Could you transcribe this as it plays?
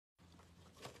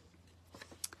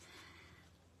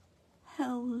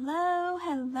Hello,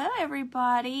 hello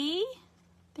everybody.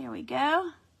 There we go.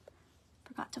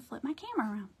 Forgot to flip my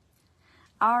camera around.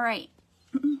 All right.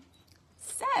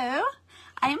 So,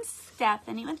 I am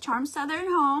Stephanie with Charm Southern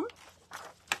Home,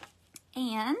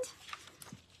 and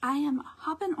I am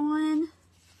hopping on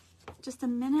just a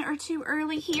minute or two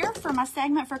early here for my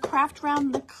segment for Craft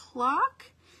Round the Clock.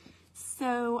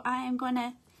 So I am going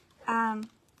to,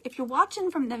 if you're watching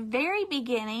from the very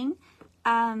beginning,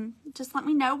 just let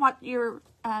me know what you're,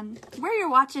 where you're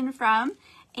watching from,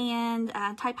 and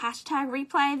type hashtag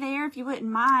replay there if you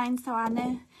wouldn't mind, so I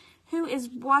know who is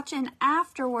watching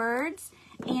afterwards.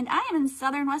 And I am in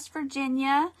Southern West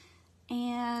Virginia,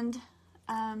 and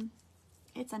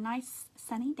it's a nice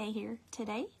sunny day here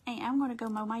today, and I'm going to go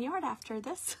mow my yard after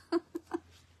this.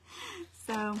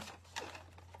 So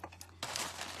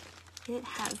it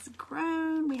has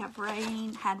grown. We have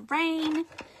had rain.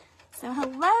 So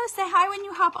hello, say hi when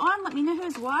you hop on. Let me know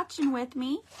who's watching with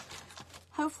me.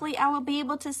 Hopefully I will be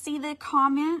able to see the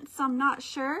comments. I'm not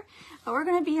sure, but we're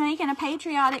going to be making a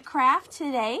patriotic craft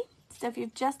today. So if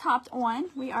you've just hopped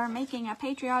on, we are making a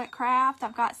patriotic craft.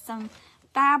 I've got some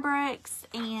fabrics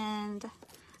and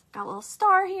got a little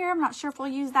star here. I'm not sure if we'll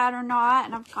use that or not.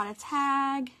 And I've got a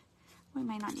tag. We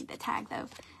may not need the tag though.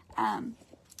 I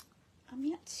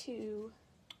meant to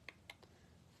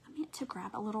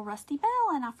grab a little rusty bell,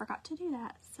 and I forgot to do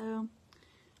that. So,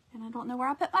 and I don't know where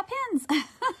I put my pins.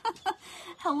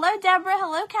 Hello, Deborah.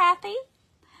 Hello, Kathy.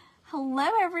 Hello,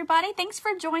 everybody. Thanks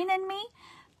for joining me.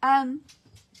 I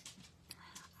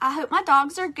hope my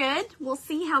dogs are good. We'll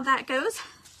see how that goes.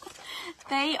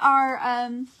 They are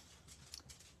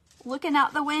looking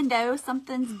out the window.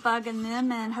 Something's bugging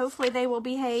them, and hopefully they will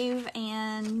behave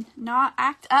and not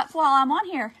act up while I'm on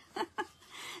here.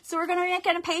 So we're going to be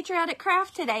making a patriotic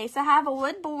craft today. So I have a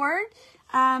wood board.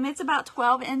 It's about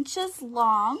 12 inches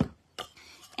long.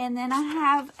 And then I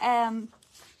have a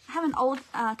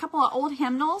couple of old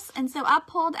hymnals. And so I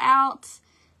pulled out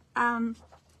a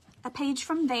page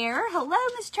from there. Hello,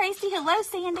 Miss Tracy. Hello,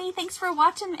 Sandy. Thanks for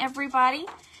watching, everybody.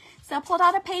 So I pulled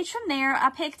out a page from there.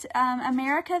 I picked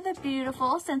America the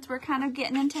Beautiful, since we're kind of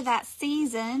getting into that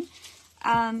season.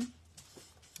 So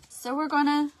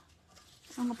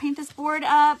I'm going to paint this board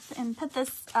up and put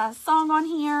this song on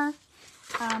here.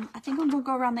 I think I'm going to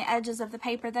go around the edges of the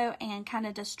paper though and kind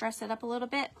of distress it up a little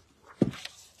bit.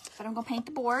 But I'm going to paint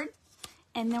the board,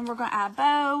 and then we're going to add a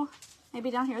bow, maybe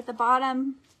down here at the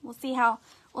bottom. We'll see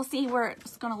where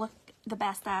it's going to look the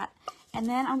best at. And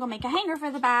then I'm going to make a hanger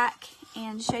for the back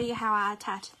and show you how I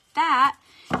attach that.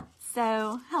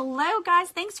 So hello guys,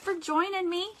 thanks for joining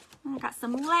me. I got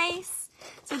some lace.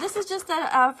 So this is just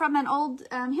from an old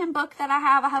hymn book that I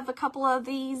have. I have a couple of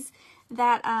these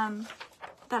that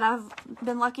that I've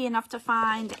been lucky enough to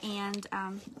find, and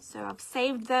so I've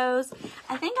saved those.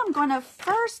 I think I am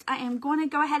going to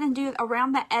go ahead and do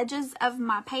around the edges of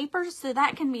my paper, so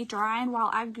that can be drying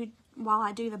while I do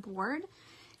the board,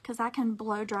 because I can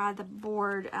blow dry the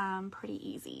board pretty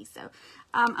easy. So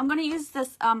I'm going to use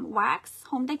this wax,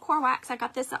 home decor wax. I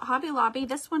got this at Hobby Lobby.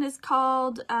 This one is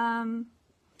called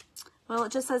well,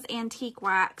 it just says antique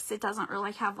wax. It doesn't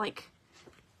really have like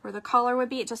where the color would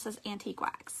be. It just says antique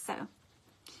wax. So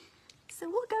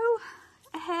we'll go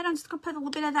ahead. I'm just going to put a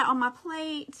little bit of that on my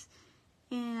plate.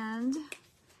 And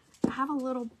I have a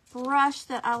little brush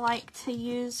that I like to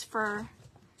use for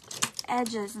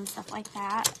edges and stuff like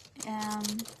that.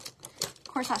 Of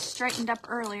course, I straightened up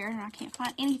earlier and I can't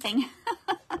find anything.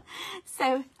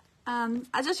 So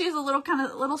I just use a little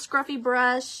little scruffy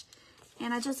brush.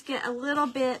 And I just get a little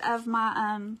bit of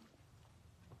my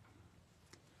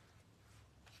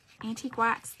antique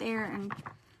wax there and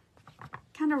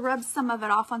kind of rub some of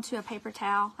it off onto a paper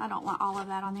towel. I don't want all of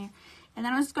that on there. And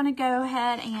then I'm just going to go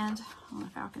ahead and, I don't know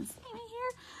if y'all can see me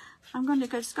here. I'm going to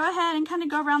just go ahead and kind of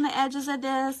go around the edges of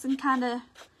this and kind of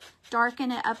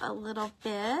darken it up a little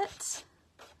bit.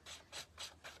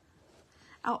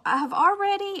 Oh,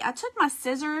 I took my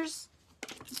scissors.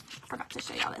 Forgot to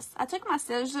show y'all this. I took my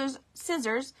scissors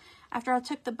after I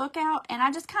took the book out, and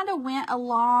I just kind of went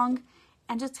along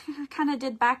and just kind of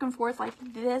did back and forth like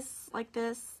this,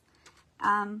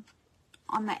 on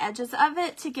the edges of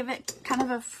it to give it kind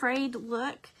of a frayed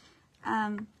look.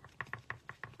 I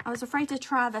was afraid to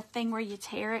try the thing where you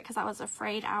tear it, because I was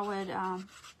afraid I would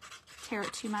tear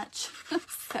it too much.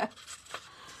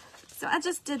 So I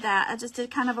just did that. I just did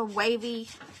kind of a wavy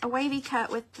cut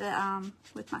with the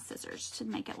with my scissors to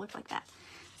make it look like that.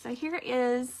 So here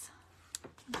is,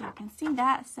 you can see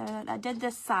that. So I did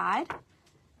this side,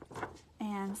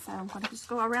 and so I'm going to just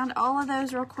go around all of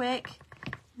those real quick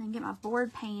and then get my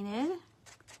board painted.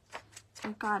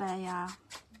 We've got a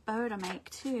bow to make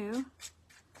too.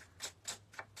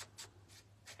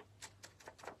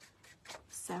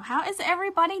 So how is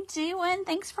everybody doing?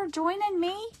 Thanks for joining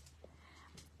me.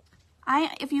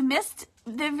 If you missed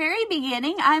the very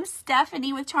beginning, I'm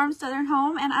Stephanie with Charm Southern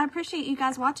Home, and I appreciate you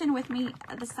guys watching with me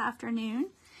this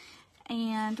afternoon.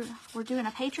 And we're doing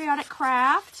a patriotic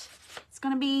craft. It's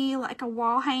going to be like a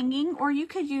wall hanging, or you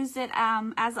could use it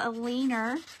as a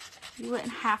leaner. You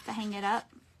wouldn't have to hang it up.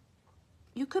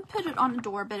 You could put it on a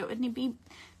door, but it would be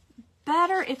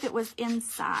better if it was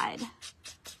inside.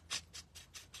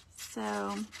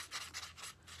 So you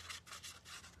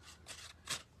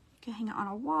can hang it on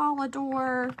a wall, a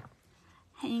door,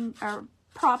 hang or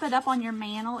prop it up on your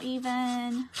mantle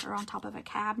even, or on top of a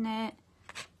cabinet.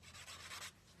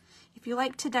 If you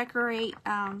like to decorate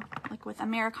like with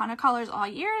Americana colors all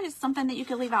year, it's something that you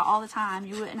could leave out all the time.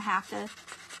 You wouldn't have to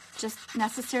just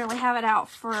necessarily have it out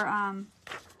for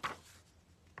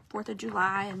 4th of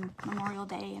July and Memorial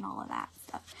Day and all of that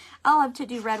stuff. I love to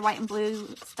do red, white, and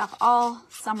blue stuff all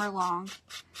summer long.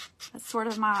 That's sort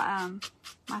of my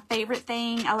my favorite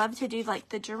thing. I love to do like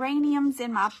the geraniums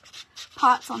in my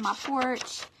pots on my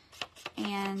porch,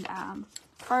 and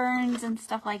ferns and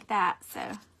stuff like that. So,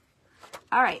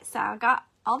 all right, so I got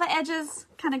all the edges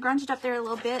kind of grunged up there a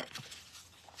little bit.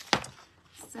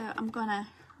 So I'm gonna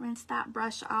rinse that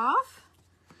brush off.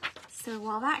 So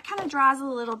while that kind of dries a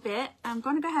little bit, I'm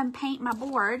going to go ahead and paint my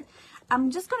board.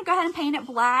 I'm just going to go ahead and paint it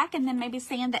black and then maybe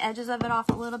sand the edges of it off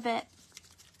a little bit.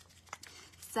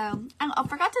 So, and I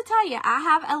forgot to tell you, I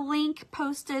have a link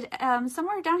posted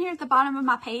somewhere down here at the bottom of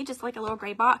my page. It's like a little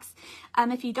gray box.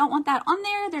 If you don't want that on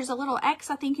there, there's a little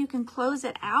X. I think you can close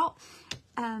it out.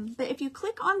 But if you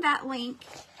click on that link,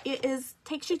 it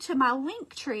takes you to my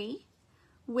link tree,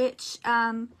 which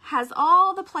has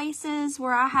all the places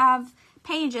where I have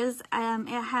pages.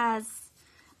 It has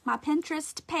my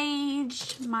Pinterest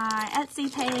page, my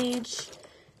Etsy page,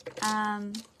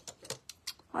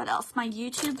 what else? My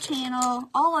YouTube channel,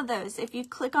 all of those. If you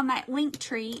click on that link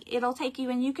tree, it'll take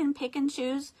you, and you can pick and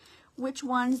choose which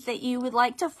ones that you would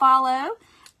like to follow,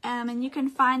 and you can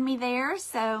find me there.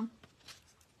 So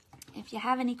if you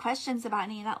have any questions about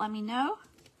any of that, let me know.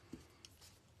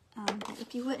 But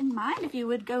if you wouldn't mind, if you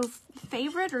would go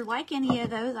favorite or like any of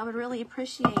those, I would really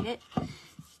appreciate it.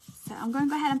 So I'm going to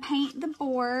go ahead and paint the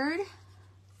board.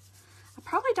 I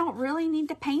probably don't really need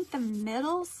to paint the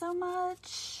middle so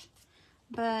much,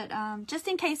 but just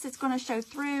in case it's going to show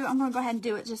through, I'm going to go ahead and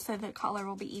do it just so the color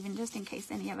will be even, just in case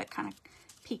any of it kind of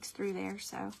peeks through there.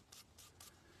 So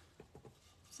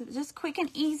just quick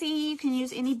and easy. You can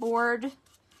use any board. If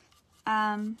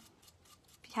you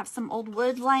have some old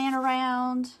wood laying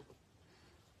around.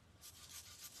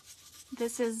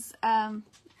 This is a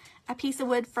piece of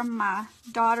wood from my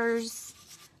daughter's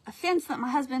fence that my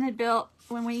husband had built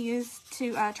when we used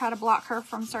to try to block her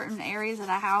from certain areas of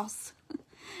the house.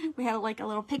 We had like a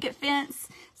little picket fence.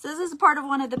 So this is a part of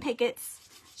one of the pickets.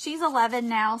 She's 11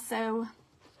 now, so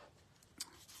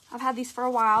I've had these for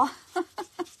a while. But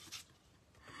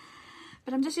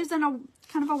I'm just using a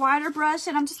kind of a wider brush,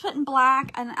 and I'm just putting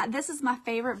black. And this is my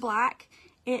favorite black.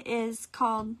 It is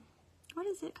called, what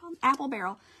is it called? Apple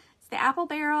Barrel. It's the Apple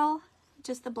Barrel,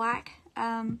 just the black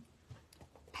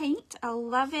paint. I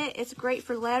love it. It's great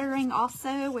for lettering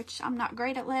also, which I'm not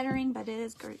great at lettering, but it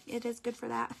is great. It is good for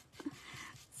that.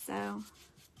 So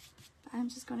I'm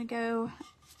just going to go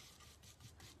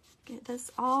get this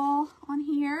all on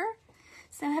here.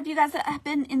 So have you guys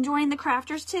been enjoying the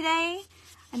crafters today?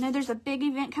 I know there's a big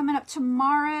event coming up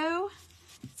tomorrow.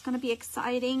 It's going to be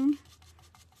exciting.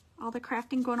 All the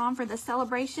crafting going on for the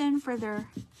celebration, for their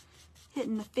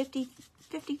hitting the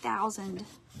 50,000.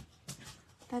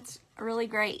 That's really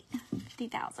great.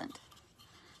 50,000.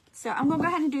 So I'm going to go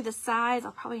ahead and do the sides.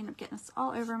 I'll probably end up getting this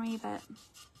all over me, but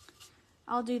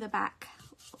I'll do the back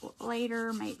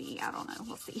later, maybe. I don't know.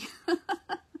 We'll see.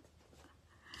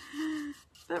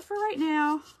 But for right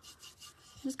now,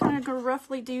 I'm just kind of going to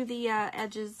roughly do the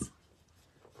edges.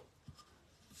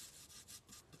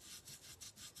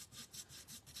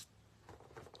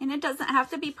 And it doesn't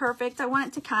have to be perfect. I want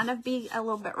it to kind of be a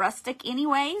little bit rustic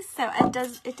anyway, so it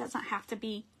doesn't have to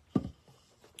be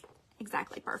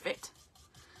exactly perfect.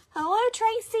 Hello,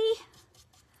 Tracy.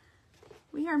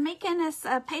 We are making this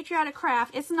patriotic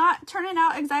craft. It's not turning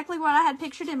out exactly what I had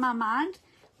pictured in my mind.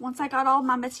 Once I got all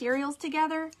my materials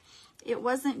together, it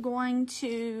wasn't going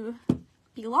to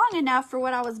be long enough for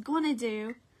what I was going to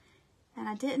do. And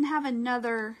I didn't have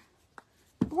another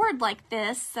board like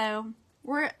this, so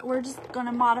we're just going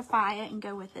to modify it and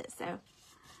go with it. So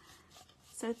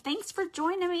thanks for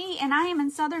joining me. And I am in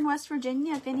Southern West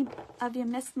Virginia. If any of you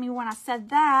missed me when I said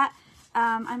that,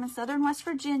 I'm in Southern West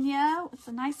Virginia. It's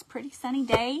a nice, pretty sunny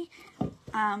day.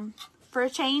 For a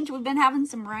change, we've been having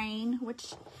some rain,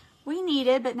 which we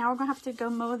needed, but now we're gonna have to go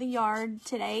mow the yard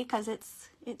today because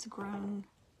it's grown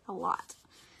a lot.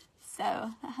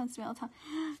 So that happens to me all the time.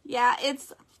 Yeah,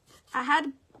 I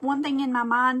had one thing in my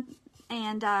mind,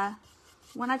 and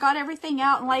when I got everything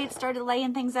out and started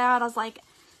laying things out, I was like,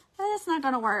 it's not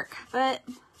gonna work. But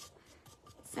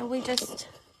so we just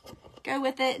go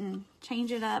with it and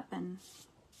change it up. And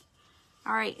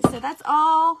all right, so that's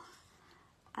all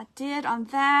I did on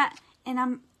that. And I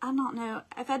don't know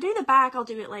if I do the back, I'll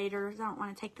do it later. I don't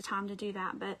want to take the time to do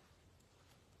that, but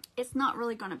it's not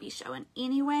really going to be showing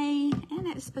anyway, and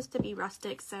it's supposed to be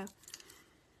rustic, so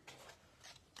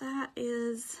that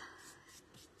is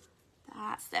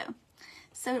that.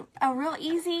 So a real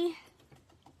easy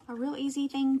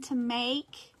thing to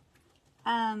make.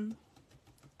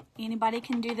 Anybody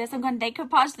can do this. I'm going to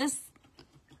decoupage this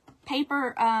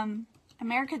paper,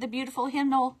 America the Beautiful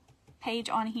hymnal page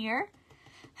on here.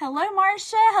 Hello,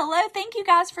 Marcia. Hello. Thank you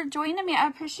guys for joining me. I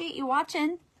appreciate you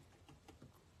watching.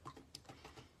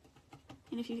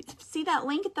 And if you see that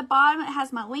link at the bottom, it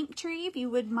has my link tree. If you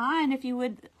would mind, if you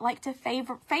would like to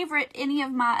favorite any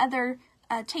of my other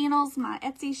channels, my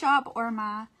Etsy shop or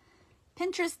my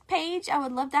Pinterest page, I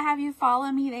would love to have you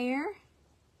follow me there.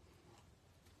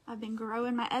 I've been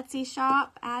growing my Etsy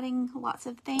shop, adding lots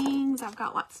of things. I've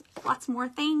got lots more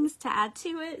things to add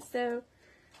to it. So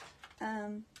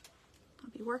I'll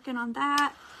be working on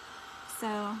that. So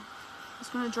I'm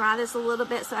just going to dry this a little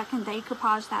bit so I can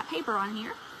decoupage that paper on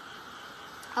here.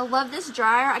 I love this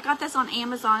dryer. I got this on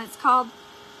Amazon. It's called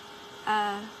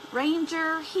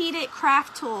Ranger Heated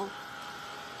Craft Tool.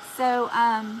 So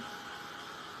I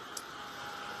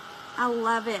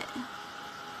love it.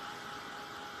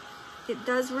 It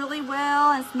does really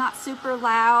well. It's not super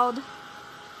loud.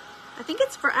 I think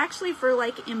it's actually for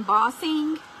like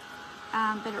embossing,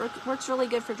 but it works really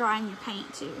good for drying your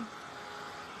paint too.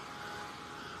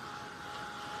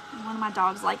 And one of my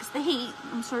dogs likes the heat.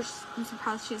 I'm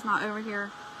surprised she's not over here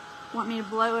wanting me to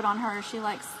blow it on her. She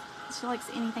likes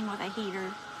anything with a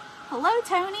heater. Hello,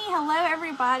 Tony. Hello,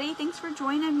 everybody. Thanks for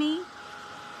joining me.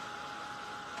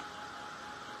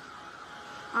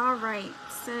 All right,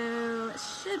 so it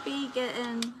should be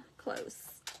getting close.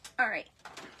 All right.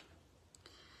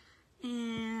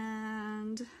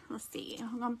 And let's see.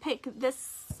 I'm gonna pick this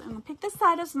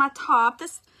side as my top.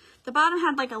 The bottom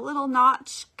had like a little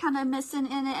notch kind of missing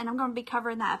in it, and I'm gonna be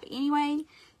covering that up anyway.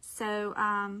 So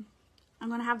I'm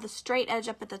gonna have the straight edge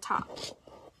up at the top.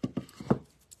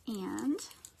 And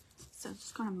so I'm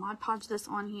just gonna Mod Podge this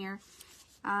on here.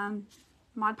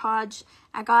 Mod Podge,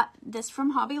 I got this from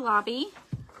Hobby Lobby.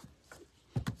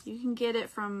 You can get it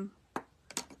from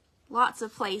lots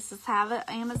of places, have it,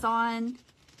 Amazon,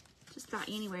 just about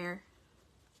anywhere.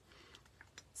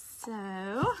 So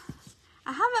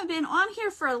I haven't been on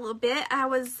here for a little bit. I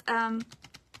was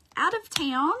out of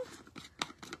town,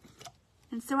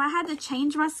 and so I had to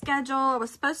change my schedule. I was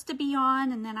supposed to be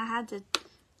on, and then I had to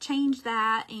change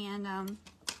that, and then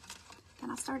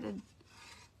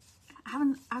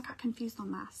I got confused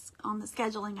on the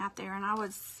scheduling app there, and I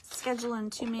was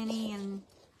scheduling too many, and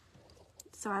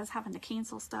so I was having to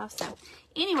cancel stuff. So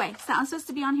anyway, so I'm supposed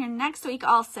to be on here next week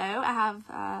also. I have,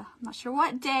 I'm not sure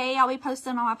what day. I'll be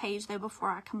posting on my page though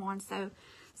before I come on, so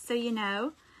you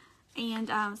know. And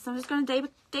so I'm just going to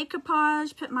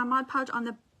decoupage, put my Mod Podge on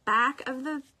the back of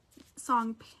the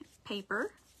song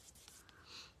paper.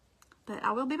 But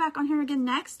I will be back on here again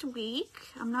next week.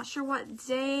 I'm not sure what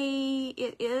day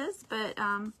it is, but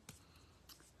it's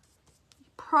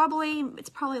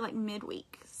probably like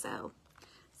midweek, so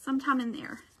sometime in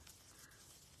there.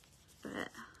 But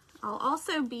I'll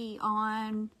also be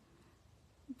on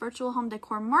Virtual Home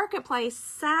Decor Marketplace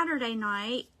Saturday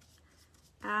night.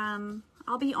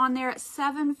 I'll be on there at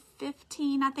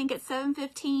 7:15. I think it's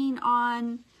 7:15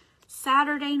 on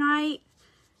Saturday night,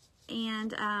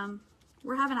 and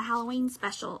we're having a Halloween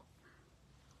special.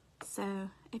 So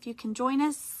if you can join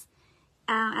us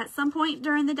at some point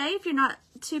during the day, if you're not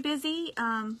too busy,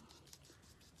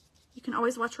 you can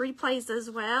always watch replays as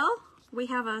well. We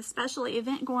have a special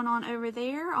event going on over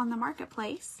there on the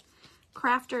marketplace.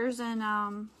 Crafters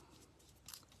and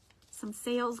some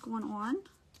sales going on.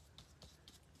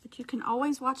 But you can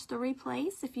always watch the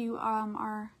replays if you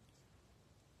are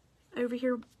over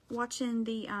here watching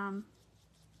the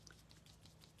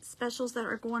specials that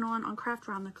are going on Craft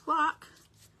Around the Clock.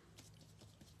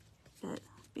 But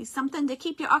be something to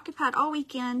keep you occupied all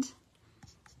weekend.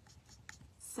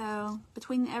 So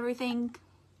between everything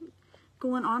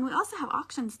going on, we also have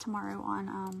auctions tomorrow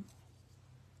on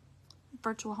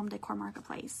Virtual Home Decor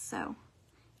Marketplace. So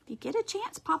if you get a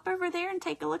chance, pop over there and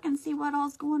take a look and see what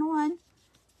all's going on.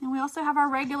 And we also have our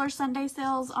regular Sunday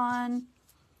sales on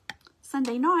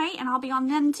Sunday night, and I'll be on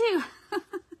then too.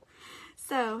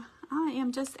 So I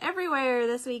am just everywhere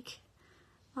this week.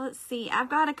 Let's see, I've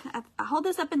got to, I hold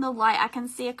this up in the light. I can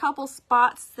see a couple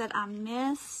spots that I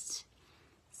missed.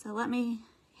 So let me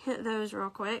hit those real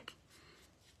quick.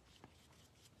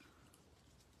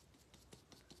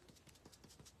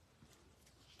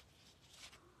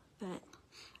 But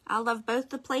I love both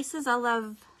the places. I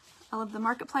love the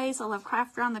marketplace. I love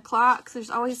craft around the clock. So there's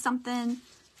always something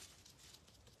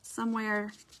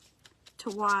somewhere to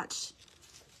watch.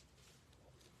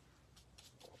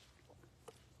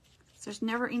 So there's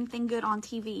never anything good on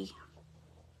TV.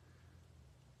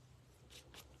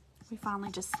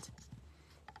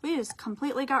 We just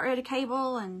completely got rid of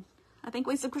cable, and I think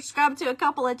we subscribe to a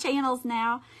couple of channels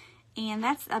now, and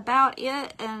that's about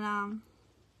it. And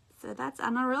so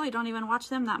I really don't even watch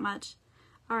them that much.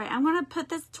 All right, I'm going to put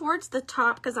this towards the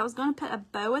top because I was going to put a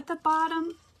bow at the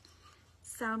bottom.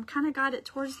 So I'm kind of got it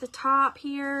towards the top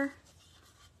here.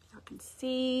 Y'all can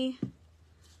see.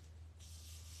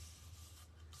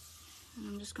 And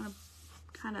I'm just going to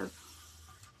kind of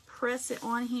press it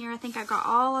on here. I think I got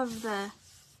all of the,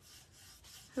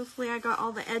 hopefully I got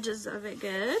all the edges of it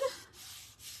good.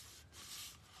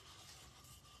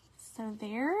 So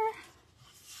there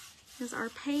is our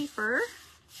paper.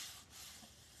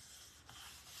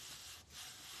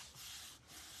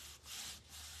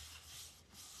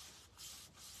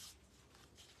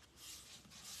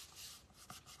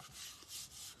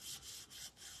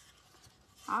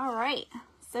 All right,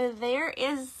 so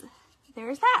there's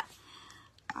that.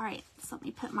 All right, so let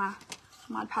me put my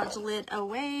Mod Podge lid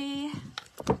away.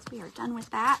 We are done with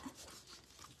that.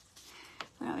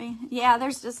 Yeah,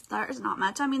 there's not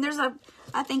much. I mean,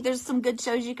 I think there's some good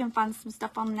shows. You can find some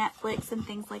stuff on Netflix and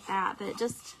things like that, but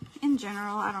just in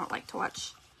general, I don't like to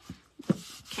watch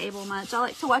cable much. I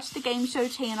like to watch the game show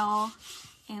channel,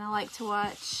 and I like to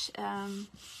watch,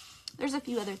 there's a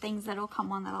few other things that'll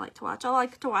come on that I like to watch. I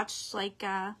like to watch like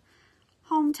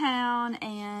Hometown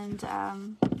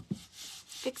and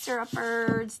Fixer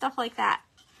Upper, stuff like that.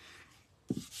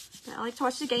 But I like to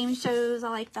watch the game shows. I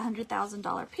like the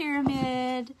 $100,000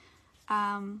 Pyramid,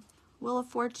 Wheel of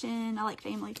Fortune. I like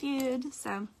Family Feud.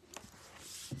 So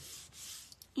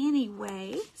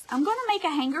anyway, I'm going to make a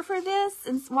hanger for this.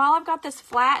 And while I've got this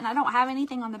flat and I don't have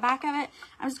anything on the back of it,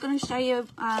 I'm just going to show you.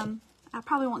 I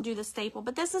probably won't do the staple,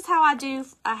 but this is how I do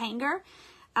a hanger.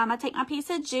 I take my piece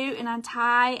of jute and I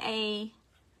tie a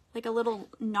little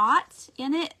knot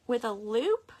in it with a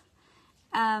loop.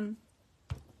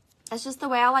 That's just the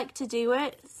way I like to do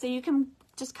it. So you can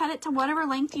just cut it to whatever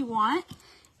length you want.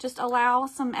 Just allow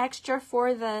some extra for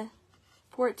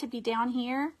it to be down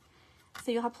here.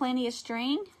 So you'll have plenty of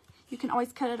string. You can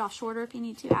always cut it off shorter if you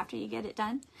need to after you get it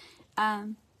done.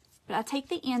 But I take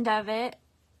the end of it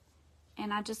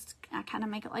and I kind of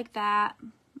make it like that.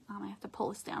 I'm gonna have to pull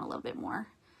this down a little bit more.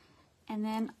 And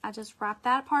then I just wrap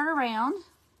that part around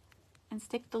and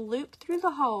stick the loop through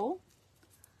the hole.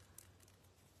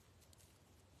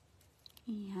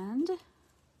 And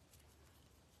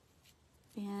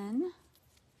then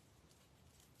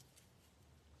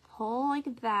pull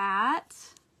like that.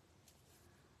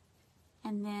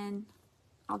 And then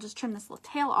I'll just trim this little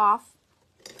tail off.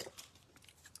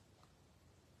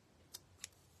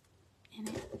 And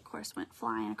it, of course, went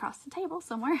flying across the table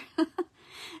somewhere.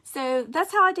 So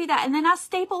that's how I do that. And then I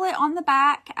staple it on the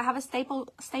back. I have a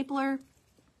stapler.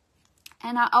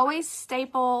 And I always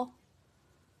staple,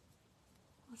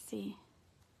 let's see.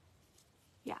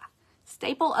 Yeah,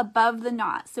 staple above the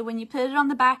knot. So when you put it on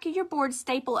the back of your board,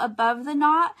 staple above the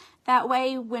knot. That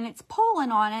way, when it's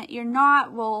pulling on it, your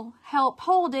knot will help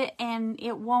hold it and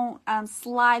it won't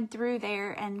slide through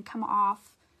there and come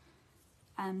off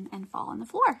and fall on the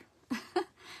floor.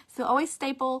 So always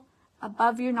staple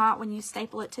above your knot when you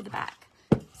staple it to the back.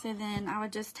 So then I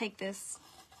would just take this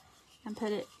and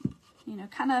put it, you know,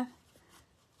 kind of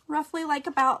roughly like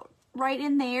about right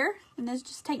in there. And then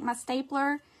just take my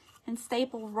stapler and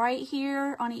staple right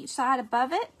here on each side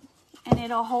above it. And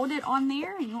it'll hold it on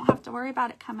there and you won't have to worry about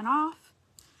it coming off.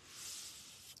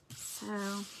 So,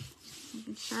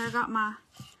 making sure I got my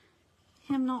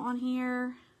hymnal on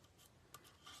here.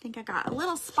 I think I got a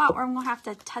little spot where I'm going to have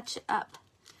to touch it up.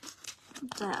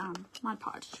 The Mod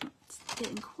Podge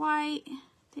didn't quite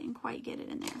get it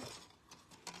in there.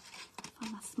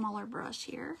 On my smaller brush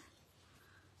here.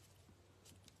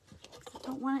 I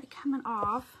don't want it coming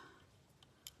off.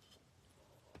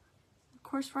 Of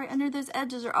course, right under those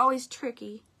edges are always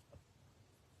tricky.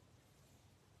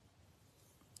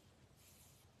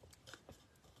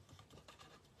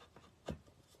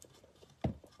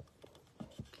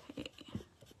 Okay,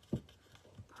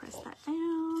 press that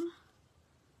down.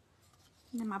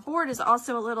 And then my board is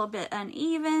also a little bit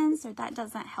uneven, so that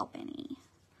doesn't help any.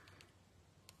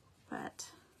 But,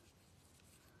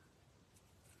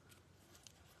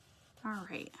 all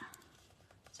right,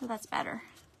 so that's better.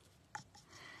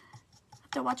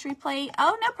 To watch replay.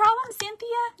 Oh, no problem, Cynthia.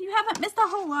 You haven't missed a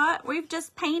whole lot. We've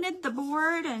just painted the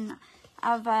board, and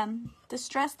I've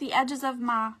distressed the edges of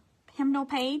my hymnal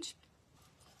page.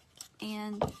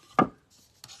 And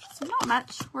so not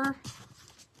much. We're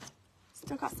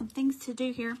still got some things to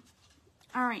do here.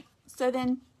 All right. So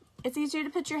then it's easier to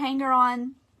put your hanger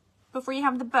on before you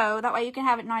have the bow. That way you can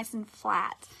have it nice and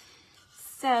flat.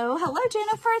 So hello,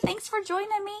 Jennifer. Thanks for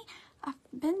joining me. I've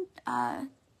been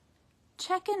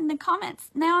checking the comments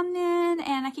now and then,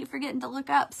 and I keep forgetting to look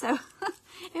up, so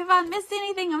if I missed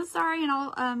anything, I'm sorry, and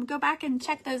I'll go back and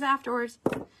check those afterwards.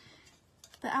 But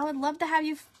I would love to have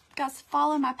you guys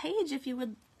follow my page if you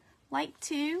would like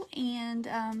to, and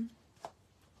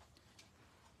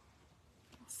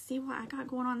let's see what I got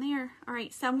going on there. All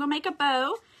right, so I'm gonna make a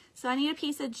bow, so I need a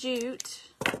piece of jute.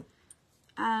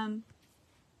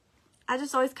 I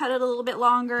just always cut it a little bit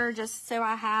longer just so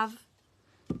I have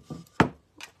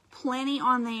plenty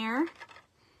on there.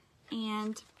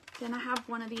 And then I have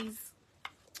one of these,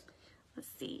 let's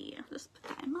see, I'll just put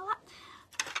that in my lap.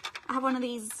 I have one of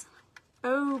these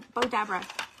bow dabra.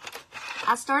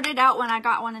 I started out when I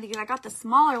got one of these, I got the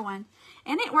smaller one,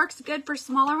 and it works good for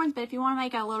smaller ones, but if you want to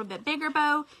make a little bit bigger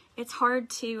bow, it's hard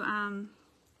to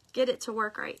get it to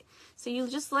work right. So you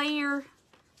just lay your,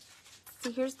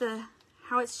 see, here's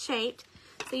how it's shaped.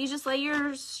 So you just lay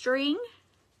your string,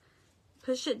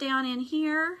 push it down in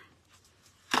here,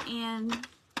 and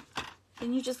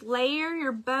then you just layer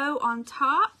your bow on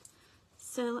top.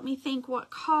 So let me think what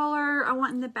color I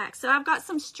want in the back. So I've got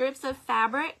some strips of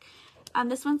fabric.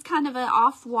 This one's kind of an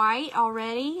off-white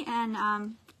already,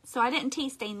 and so I didn't tea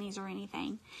stain these or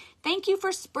anything. Thank you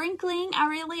for sprinkling. I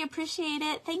really appreciate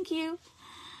it. Thank you.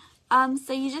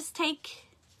 So you just take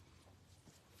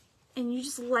and you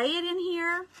just lay it in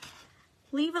here.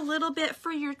 Leave a little bit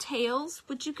for your tails,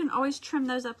 which you can always trim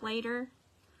those up later.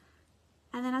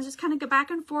 And then I just kind of go back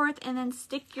and forth and then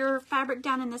stick your fabric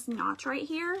down in this notch right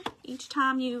here each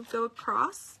time you go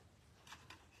across.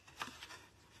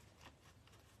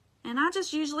 And I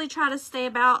just usually try to stay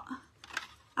about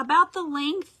the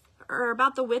length or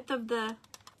about the width of the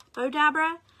bow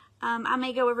dabra. I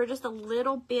may go over just a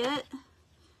little bit.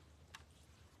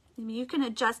 You can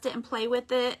adjust it and play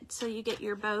with it so you get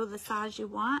your bow the size you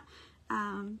want.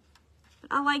 But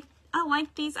I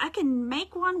like these. I can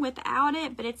make one without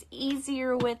it, but it's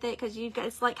easier with it because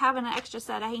it's like having an extra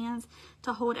set of hands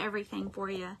to hold everything for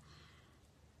you.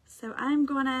 So I'm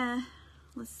gonna,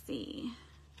 let's see.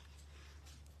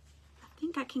 I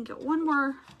think I can get one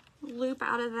more loop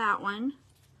out of that one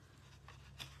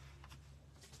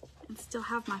and still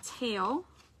have my tail.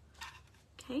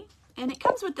 Okay, and it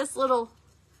comes with this little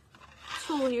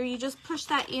tool here. You just push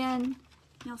that in,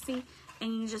 you'll see,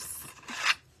 and you just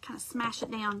kind of smash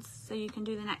it down so you can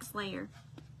do the next layer.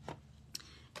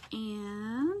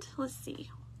 And let's see,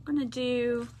 I'm gonna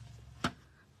do, I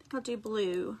think I'll do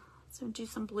blue. So do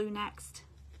some blue next.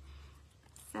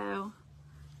 So,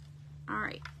 all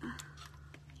right,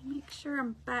 make sure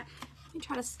I'm back. Let me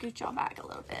try to scoot y'all back a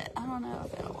little bit. I don't know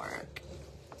if it'll work.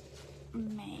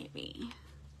 Maybe.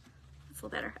 That's a little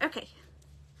better. Okay.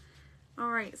 All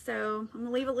right, so I'm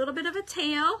gonna leave a little bit of a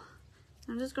tail.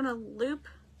 I'm just gonna loop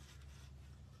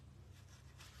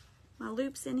my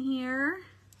loops in here.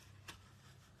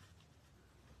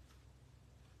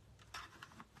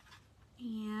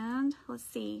 And let's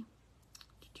see.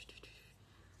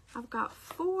 I've got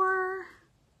 4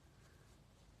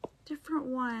 different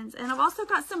ones. And I've also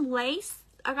got some lace.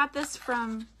 I got this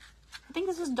from, I think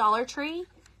this is Dollar Tree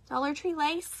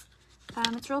lace.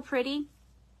 It's real pretty.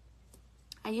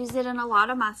 I use it in a lot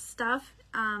of my stuff.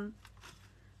 I'm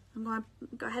going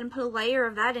to go ahead and put a layer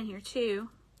of that in here too.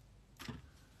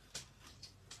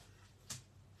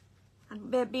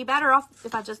 I'd be better off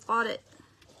if I just bought it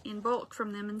in bulk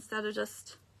from them instead of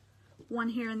just one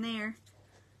here and there.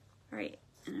 All right,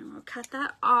 and then we'll cut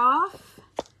that off.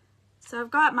 So I've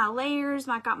got my layers.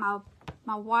 I've got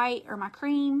my white or my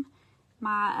cream,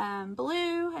 my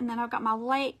blue, and then I've got my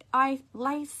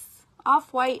lace,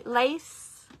 off-white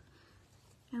lace.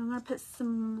 And I'm going to put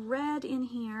some red in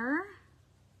here.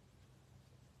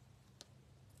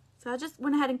 So I just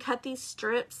went ahead and cut these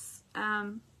strips.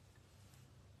 I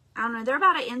don't know, they're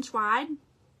about 1 inch wide,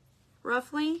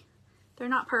 roughly. They're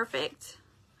not perfect,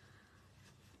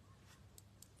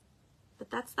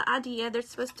 but that's the idea. They're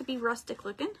supposed to be rustic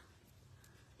looking.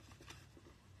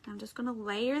 I'm just going to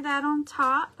layer that on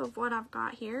top of what I've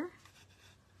got here.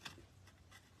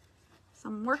 So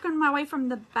I'm working my way from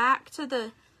the back to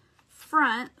the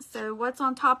front. So what's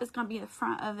on top is going to be the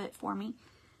front of it for me.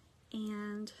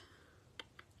 And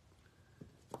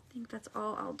I think that's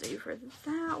all I'll do for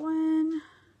that one.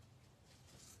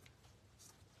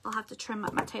 I'll have to trim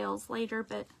up my tails later,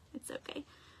 but it's okay.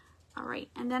 All right,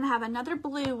 and then I have another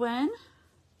blue one.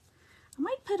 I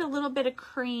might put a little bit of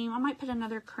cream. I might put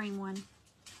another cream one.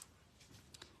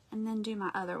 And then do my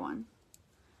other one.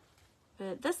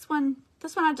 But this one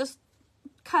I just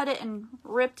cut it and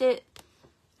ripped it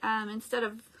instead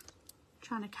of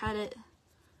trying to cut it.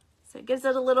 So it gives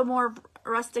it a little more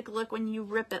rustic look when you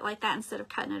rip it like that instead of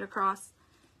cutting it across.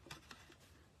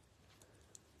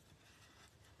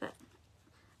 But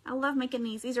I love making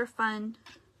these. These are fun.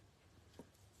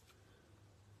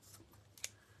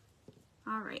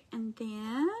 All right, and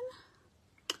then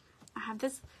I have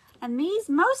this, and these,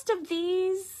 most of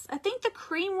these, I think the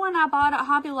cream one I bought at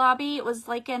Hobby Lobby, it was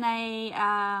like in a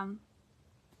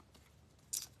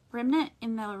remnant,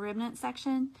 in the remnant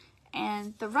section.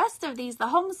 And the rest of these, the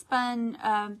homespun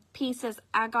pieces,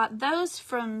 I got those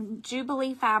from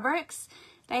Jubilee Fabrics.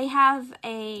 They have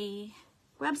a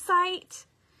website,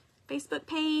 Facebook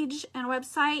page, and a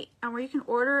website where you can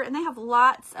order, and they have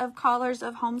lots of colors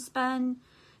of homespun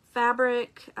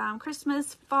fabric,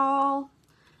 Christmas, fall,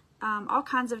 all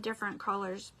kinds of different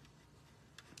colors.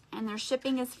 And their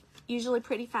shipping is usually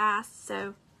pretty fast,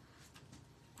 so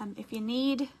if you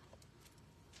need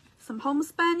some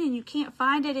homespun and you can't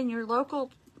find it in your local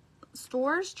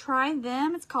stores, try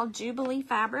them. It's called Jubilee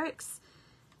Fabrics.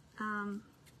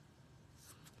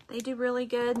 They do really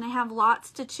good, and they have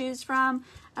lots to choose from.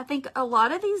 I think a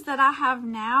lot of these that I have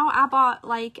now, I bought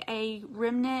like a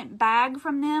remnant bag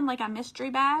from them, like a mystery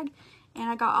bag, and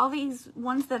I got all these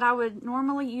ones that I would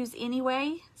normally use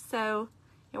anyway, so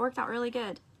it worked out really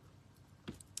good.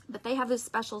 But they have those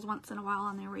specials once in a while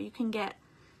on there where you can get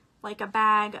like a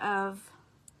bag of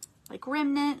like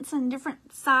remnants and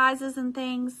different sizes and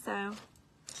things. So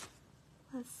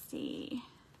let's see.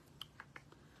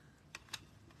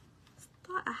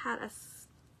 Thought I had a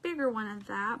bigger one of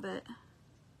that, but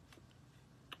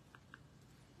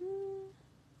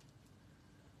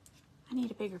I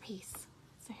need a bigger piece.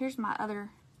 So here's my other.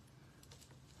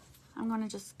 I'm going to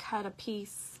just cut a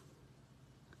piece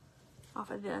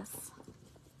off of this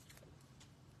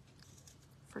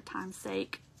for time's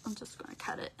sake. I'm just going to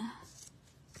cut it.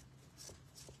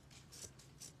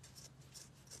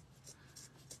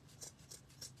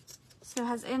 So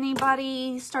has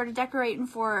anybody started decorating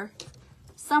for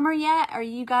summer yet? Are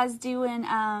you guys doing,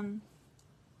 what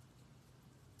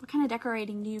kind of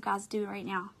decorating do you guys do right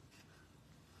now?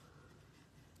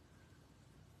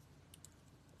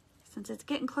 Since it's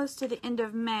getting close to the end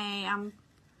of May,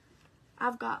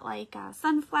 I've got like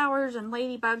sunflowers and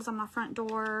ladybugs on my front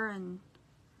door, and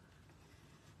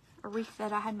a wreath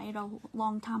that I had made a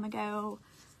long time ago.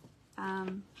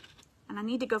 And I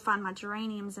need to go find my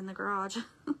geraniums in the garage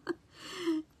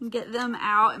and get them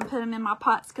out and put them in my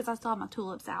pots because I still have my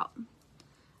tulips out.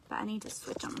 But I need to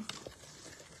switch them.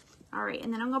 All right,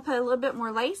 and then I'm going to put a little bit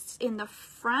more lace in the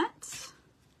front.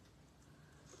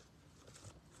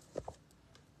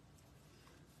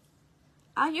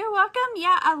 Oh, you're welcome.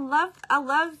 Yeah, I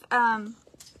love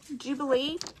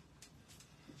Jubilee.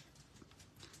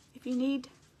 If you need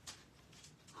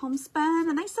homespun,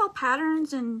 and they sell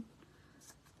patterns and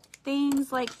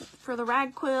things like for the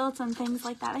rag quilts and things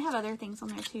like that. They have other things on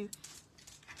there too.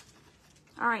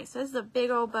 All right, so this is a big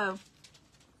old bow.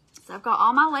 So I've got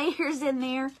all my layers in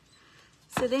there.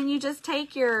 So then you just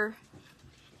take your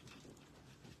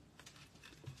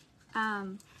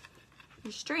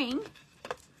string.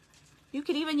 You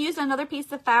could even use another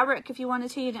piece of fabric if you wanted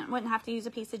to. You wouldn't have to use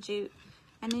a piece of jute.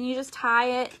 And then you just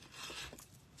tie it.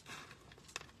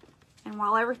 And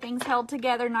while everything's held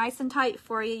together nice and tight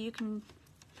for you, you can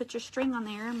put your string on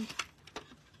there and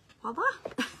voila,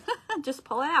 just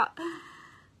pull it out.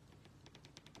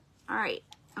 All right,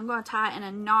 I'm going to tie it in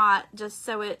a knot just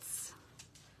so it's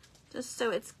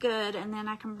good, and then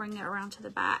I can bring it around to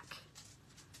the back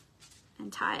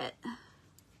and tie it.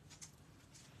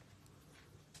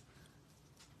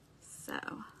 So,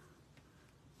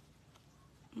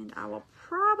 and I will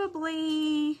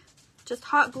probably just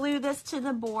hot glue this to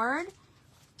the board.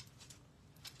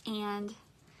 And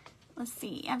let's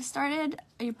see, I've started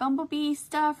your bumblebee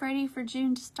stuff ready for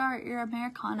June to start your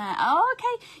Americana. Oh,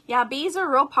 okay. Yeah, bees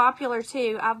are real popular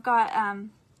too. I've got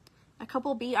a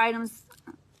couple bee items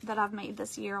that I've made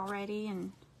this year already,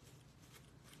 and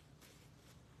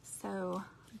so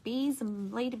bees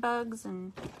and ladybugs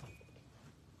and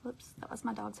whoops, that was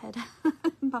my dog's head.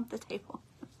 Bumped the table.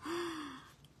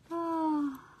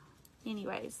 Oh.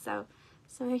 Anyways, so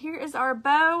So here is our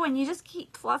bow, and you just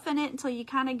keep fluffing it until you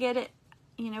kind of get it,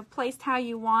 you know, placed how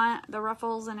you want, the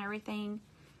ruffles and everything,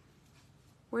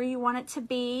 where you want it to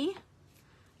be.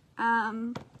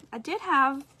 I did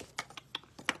have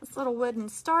this little wooden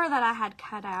star that I had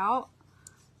cut out.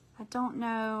 I don't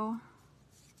know,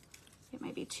 it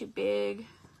may be too big.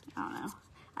 I don't know.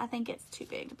 I think it's too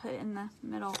big to put in the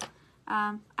middle.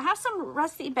 I have some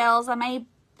rusty bells. I may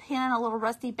pin a little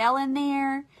rusty bell in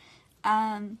there.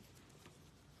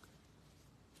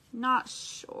 Not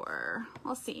sure.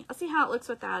 We'll see. I'll see how it looks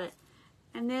without it.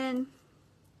 And then,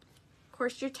 of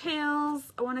course, your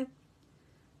tails.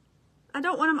 I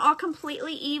don't want them all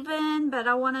completely even, but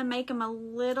I want to make them a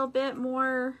little bit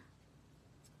more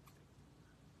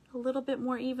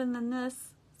even than this.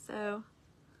 So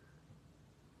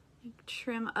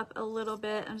trim up a little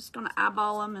bit. I'm just going to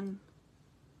eyeball them and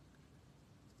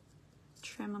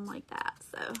trim them like that.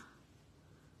 So,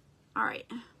 all right,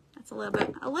 that's a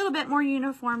little bit more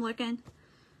uniform looking.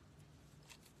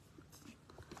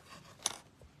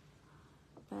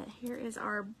 But here is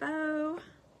our bow.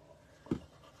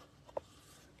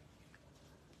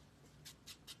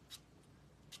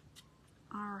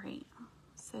 All right,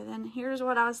 so then here's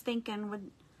what I was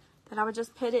thinking that I would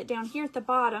just put it down here at the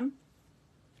bottom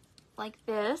like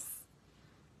this,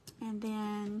 and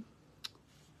then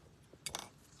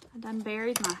I done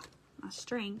buried my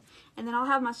string, and then I'll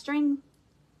have my string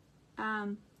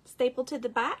stapled to the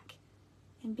back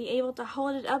and be able to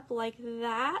hold it up like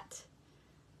that.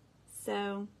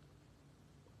 So,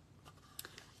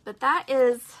 but that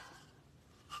is,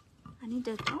 I need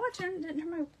to, oh, I didn't have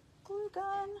my glue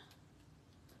gun.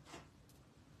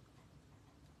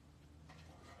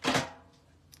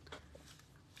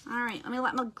 All right, let me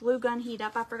let my glue gun heat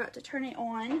up. I forgot to turn it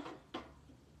on.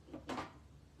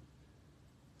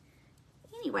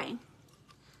 Anyway,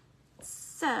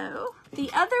 so the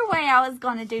other way I was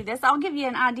going to do this, I'll give you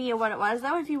an idea what it was,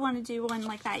 though. If you want to do one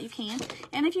like that, you can.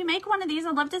 And if you make one of these,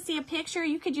 I'd love to see a picture.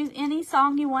 You could use any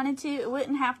song you wanted to. It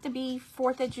wouldn't have to be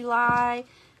 4th of July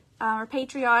or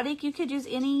patriotic. You could use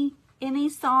any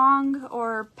song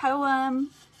or poem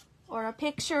or a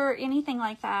picture, anything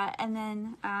like that. And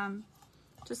then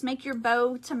just make your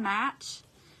bow to match.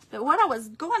 But what I was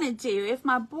going to do, if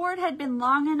my board had been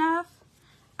long enough,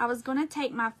 I was going to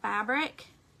take my fabric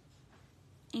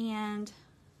and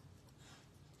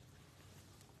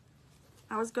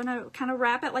I was going to kind of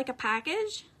wrap it like a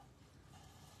package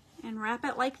and wrap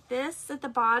it like this at the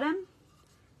bottom.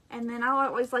 And then I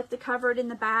always like to cover it in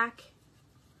the back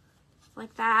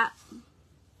like that.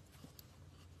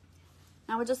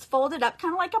 I would just fold it up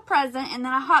kind of like a present, and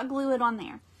then I hot glue it on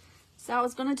there. So I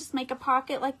was going to just make a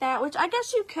pocket like that, which I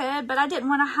guess you could, but I didn't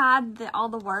want to hide all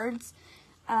the words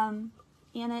in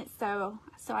it, so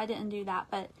I didn't do that.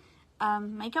 But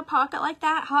make a pocket like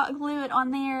that, hot glue it on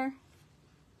there.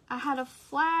 I had a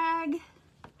flag.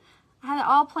 I had it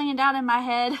all planned out in my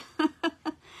head.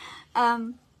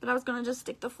 But I was going to just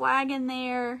stick the flag in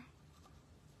there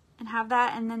and have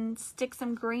that, and then stick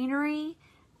some greenery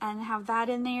and have that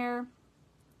in there.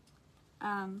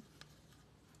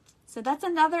 So that's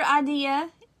another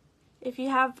idea. If you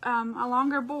have a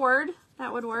longer board,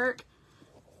 that would work.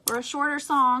 Or a shorter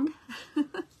song.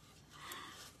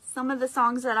 Some of the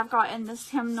songs that I've got in this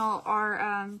hymnal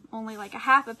are only like a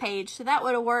half a page. So that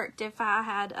would have worked if I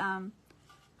had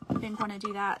been going to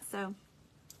do that. So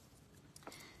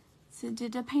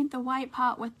did I paint the white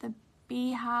pot with the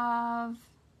beehive?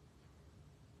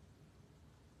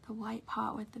 The white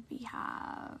pot with the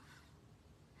beehive.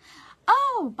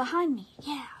 Oh, behind me.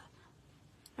 Yeah.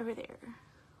 Over there.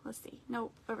 Let's see.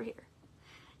 Nope, over here.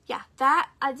 Yeah, that,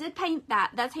 I did paint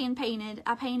that. That's hand painted.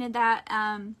 I painted that.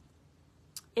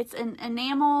 It's an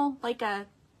enamel, like a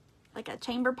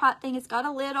chamber pot thing. It's got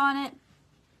a lid on it.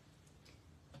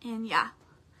 And yeah,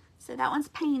 so that one's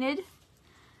painted.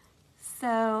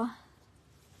 So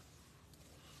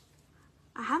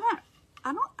I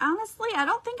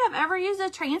don't think I've ever used a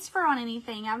transfer on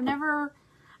anything.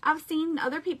 I've seen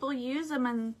other people use them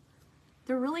and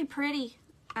they're really pretty.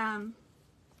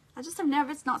 I just have never,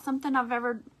 it's not something I've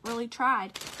ever really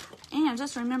tried. And I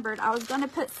just remembered I was going to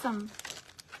put some,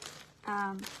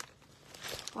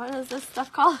 what is this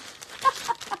stuff called?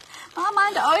 My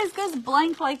mind always goes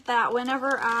blank like that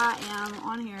whenever I am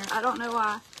on here. I don't know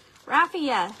why.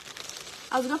 Raffia.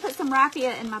 I was going to put some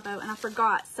raffia in my bow and I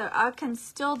forgot. So I can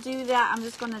still do that. I'm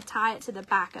just going to tie it to the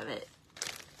back of it.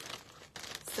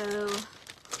 So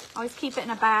always keep it in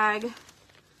a bag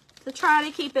to try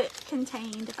to keep it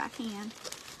contained if I can.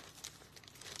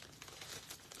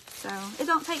 So it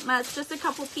don't take much, just a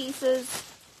couple pieces.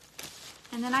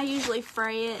 And then I usually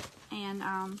fray it and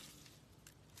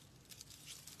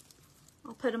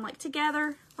put them like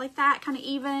together like that, kind of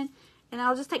even. And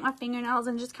I'll just take my fingernails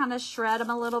and just kind of shred them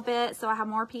a little bit so I have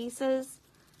more pieces.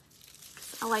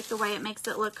 I like the way it makes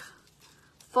it look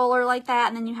fuller like that.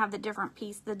 And then you have the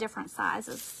different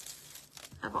sizes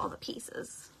of all the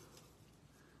pieces.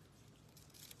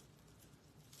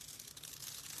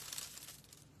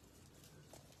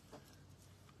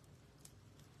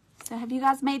 So have you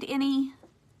guys made any?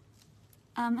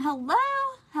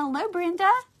 Hello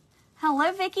Brenda.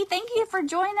 Hello Vicky, thank you for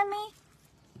joining me.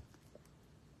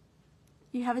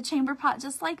 You have a chamber pot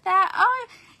just like that? Oh,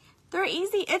 they're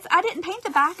easy. I didn't paint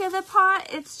the back of the pot.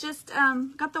 It's just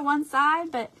got the one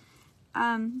side, but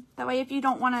that way if you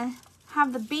don't want to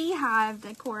have the beehive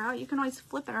decor out, you can always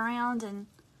flip it around and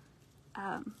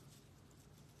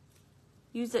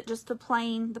use it just the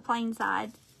plain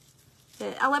side.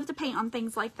 But I love to paint on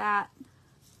things like that,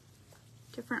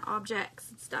 different objects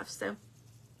and stuff. So,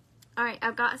 all right,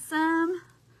 I've got some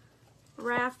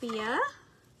raffia.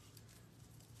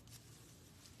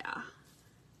 Yeah,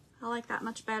 I like that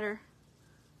much better.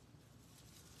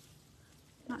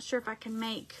 Not sure if I can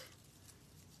make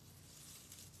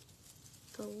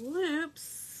the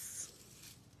loops.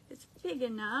 It's big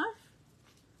enough.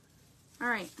 All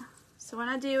right, so when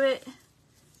I do it,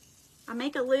 I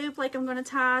make a loop like I'm going to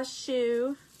tie a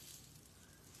shoe.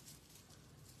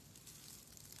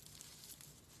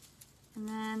 And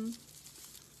then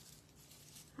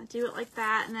I do it like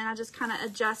that, and then I just kind of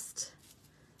adjust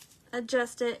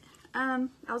it. I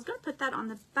was going to put that on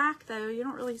the back though. You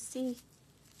don't really see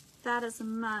that as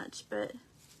much, but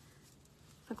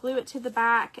I glue it to the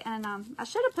back, and I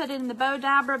should have put it in the bow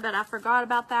dabber, but I forgot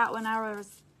about that when I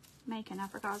was making. I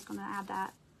forgot I was going to add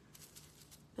that.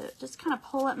 But just kind of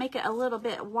pull it, make it a little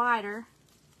bit wider,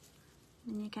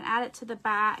 and you can add it to the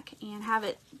back and have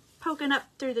it poking up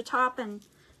through the top and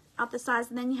out the sides,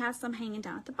 and then you have some hanging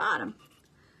down at the bottom.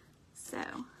 So,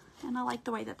 and I like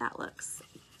the way that that looks.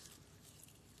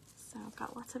 So I've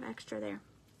got lots of extra there.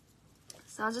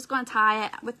 So I'm just going to tie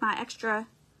it with my extra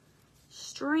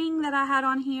string that I had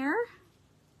on here.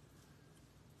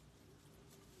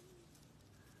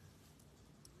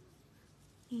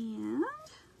 And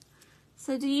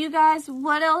so do you guys,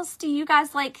 what else do you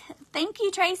guys like? Thank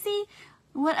you, Tracy.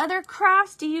 What other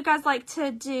crafts do you guys like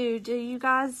to do? Do you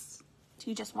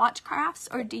just watch crafts,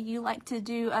 or do you like to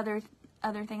do other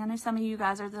things? I know some of you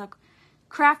guys are the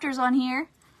crafters on here.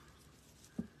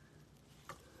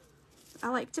 I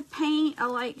like to paint. I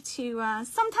like to,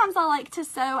 sometimes I like to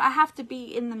sew. I have to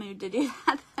be in the mood to do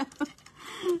that though,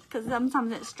 because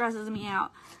sometimes it stresses me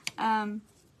out.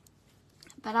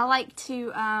 But I like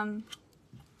to,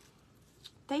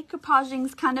 decoupaging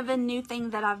is kind of a new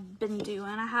thing that I've been doing.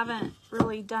 I haven't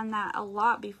really done that a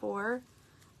lot before.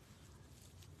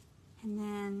 And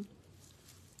then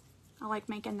I like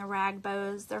making the rag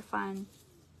bows. They're fun.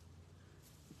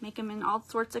 Make them in all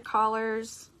sorts of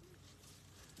colors.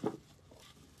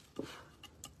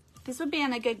 This would be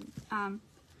in a good,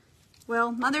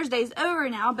 well, Mother's Day's over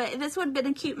now, but this would have been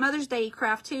a cute Mother's Day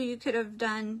craft too. You could have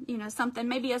done, you know, something,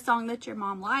 maybe a song that your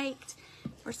mom liked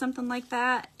or something like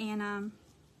that, and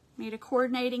made a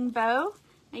coordinating bow,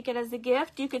 make it as a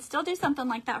gift. You could still do something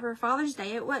like that for Father's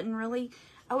Day. It wouldn't really,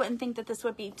 I wouldn't think that this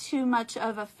would be too much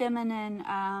of a feminine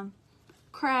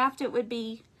craft. It would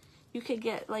be, you could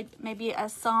get like maybe a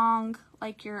song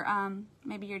like your,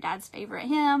 maybe your dad's favorite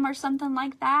hymn or something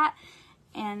like that,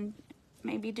 and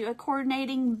maybe do a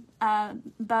coordinating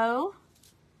bow.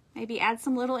 Maybe add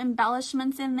some little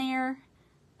embellishments in there.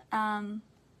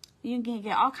 You can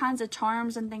get all kinds of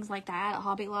charms and things like that at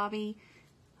Hobby Lobby.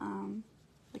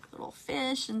 Like little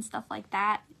fish and stuff like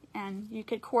that. And you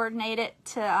could coordinate it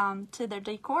to their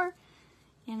decor.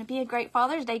 And it'd be a great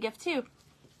Father's Day gift too.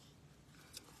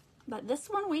 But this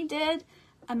one we did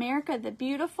America the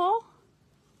Beautiful.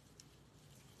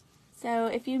 So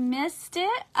if you missed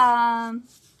it,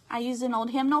 I used an old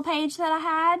hymnal page that I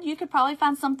had. You could probably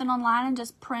find something online and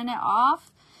just print it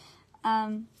off.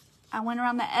 I went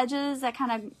around the edges. I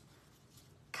kind of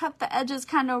cut the edges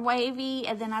kind of wavy,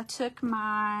 and then I took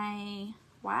my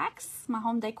wax, my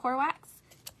home decor wax,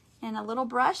 and a little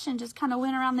brush and just kind of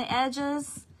went around the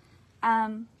edges.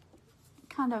 Kind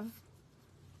of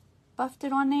buffed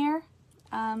it on there.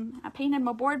 I painted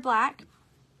my board black.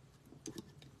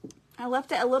 I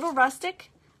left it a little rustic.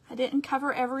 I didn't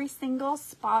cover every single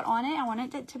spot on it. I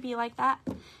wanted it to be like that.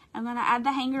 I'm going to add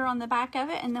the hanger on the back of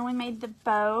it, and then we made the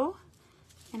bow.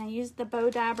 And I used the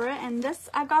bow dabber. And this,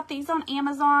 I got these on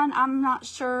Amazon. I'm not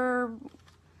sure.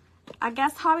 I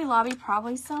guess Hobby Lobby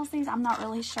probably sells these. I'm not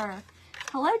really sure.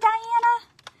 Hello,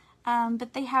 Diana.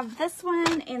 But they have this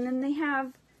one, and then they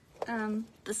have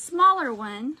the smaller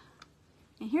one.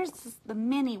 And here's the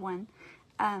mini one.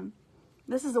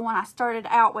 This is the one I started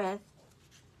out with,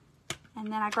 and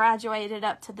then I graduated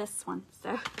up to this one.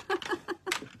 So,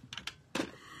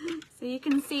 so you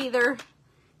can see they're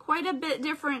quite a bit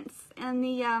difference in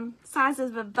the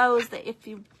sizes of bows. That if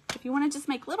you want to just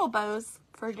make little bows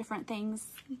for different things,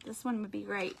 this one would be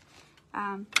great.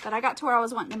 But I got to where I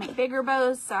was wanting to make bigger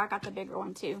bows, so I got the bigger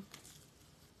one too.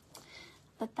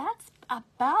 But that's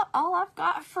about all I've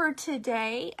got for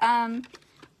today.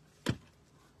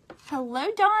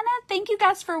 Hello, Donna. Thank you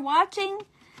guys for watching.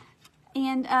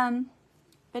 And,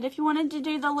 but if you wanted to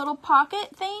do the little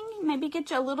pocket thing, maybe get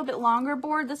you a little bit longer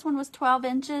board. This one was 12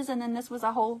 inches, and then this was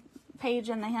a whole page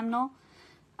in the hymnal.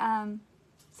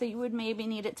 So you would maybe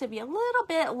need it to be a little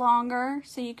bit longer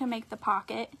so you can make the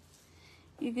pocket.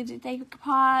 You could do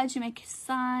decoupage, you make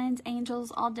signs,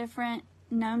 angels, all different,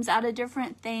 gnomes out of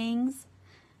different things.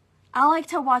 I like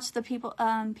to watch the people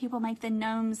make the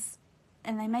gnomes,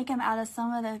 and they make them out of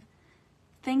some of the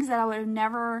things that I would have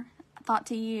never thought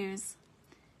to use.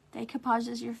 Decoupage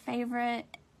is your favorite.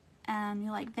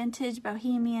 You like vintage,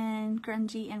 bohemian,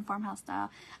 grungy, and farmhouse style.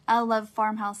 I love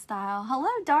farmhouse style. Hello,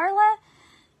 Darla.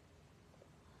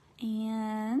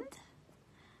 And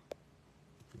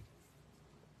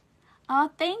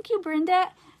oh, thank you,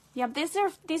 Brenda. Yep,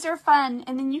 these are fun.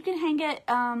 And then you can hang it.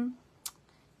 You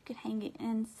could hang it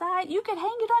inside. You could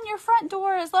hang it on your front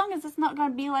door as long as it's not going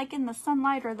to be like in the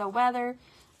sunlight or the weather,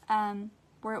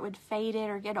 where it would fade it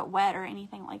or get it wet or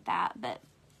anything like that. But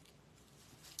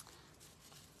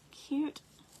cute.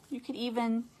 You could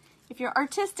even, if you're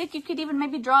artistic, you could even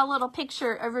maybe draw a little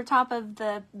picture over top of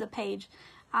the page.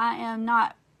 I am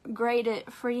not great at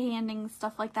freehanding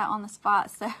stuff like that on the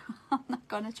spot, so I'm not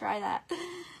going to try that.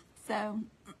 So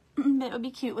it would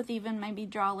be cute with even maybe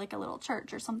draw like a little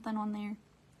church or something on there.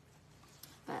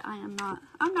 But I'm not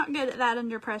good at that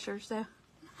under pressure, so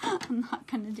I'm not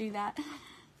going to do that.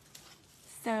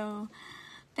 So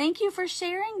thank you for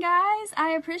sharing, guys.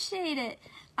 I appreciate it.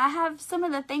 I have some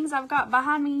of the things I've got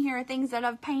behind me here, things that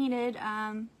I've painted.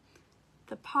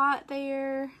 The pot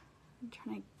there. I'm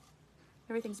trying to,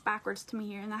 everything's backwards to me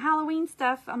here. And the Halloween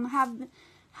stuff, I'm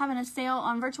having a sale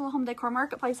on Virtual Home Decor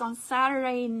Marketplace on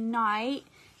Saturday night.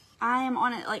 I am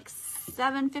on it like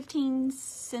 7:15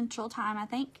 Central Time, I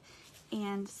think.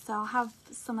 And so I'll have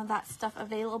some of that stuff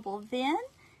available then.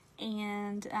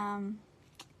 And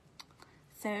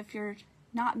so if you're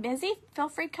not busy, feel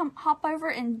free to come hop over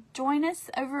and join us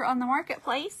over on the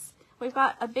marketplace. We've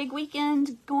got a big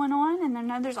weekend going on, and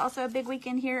then there's also a big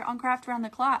weekend here on Craft Around the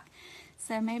Clock.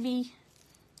 So maybe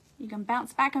you can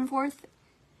bounce back and forth.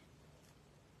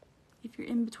 If you're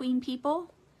in between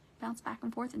people, bounce back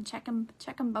and forth and check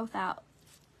them both out.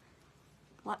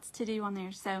 Lots to do on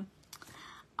there. So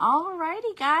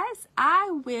alrighty, guys, I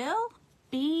will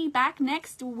be back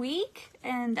next week.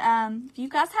 And if you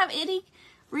guys have any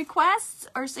requests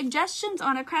or suggestions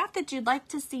on a craft that you'd like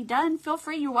to see done, feel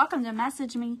free. You're welcome to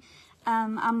message me.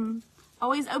 I'm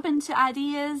always open to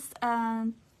ideas.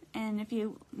 And if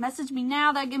you message me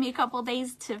now, that'll give me a couple of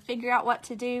days to figure out what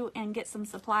to do and get some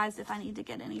supplies if I need to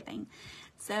get anything.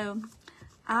 So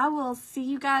I will see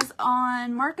you guys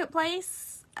on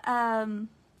Marketplace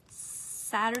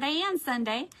Saturday and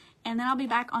Sunday, and then I'll be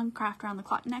back on Craft Around the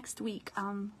Clock next week,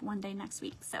 one day next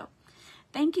week. So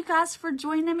thank you guys for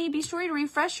joining me. Be sure to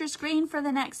refresh your screen for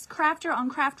the next crafter on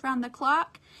Craft Around the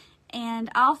Clock, and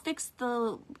I'll fix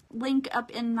the link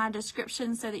up in my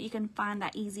description so that you can find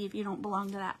that easy if you don't belong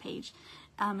to that page.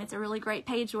 It's a really great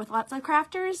page with lots of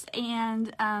crafters,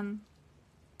 and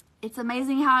it's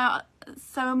amazing how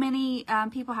so many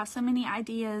people have so many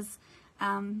ideas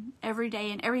every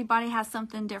day, and everybody has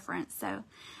something different. So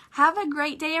have a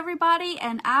great day, everybody,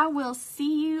 and I will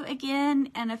see you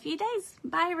again in a few days.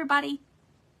 Bye, everybody.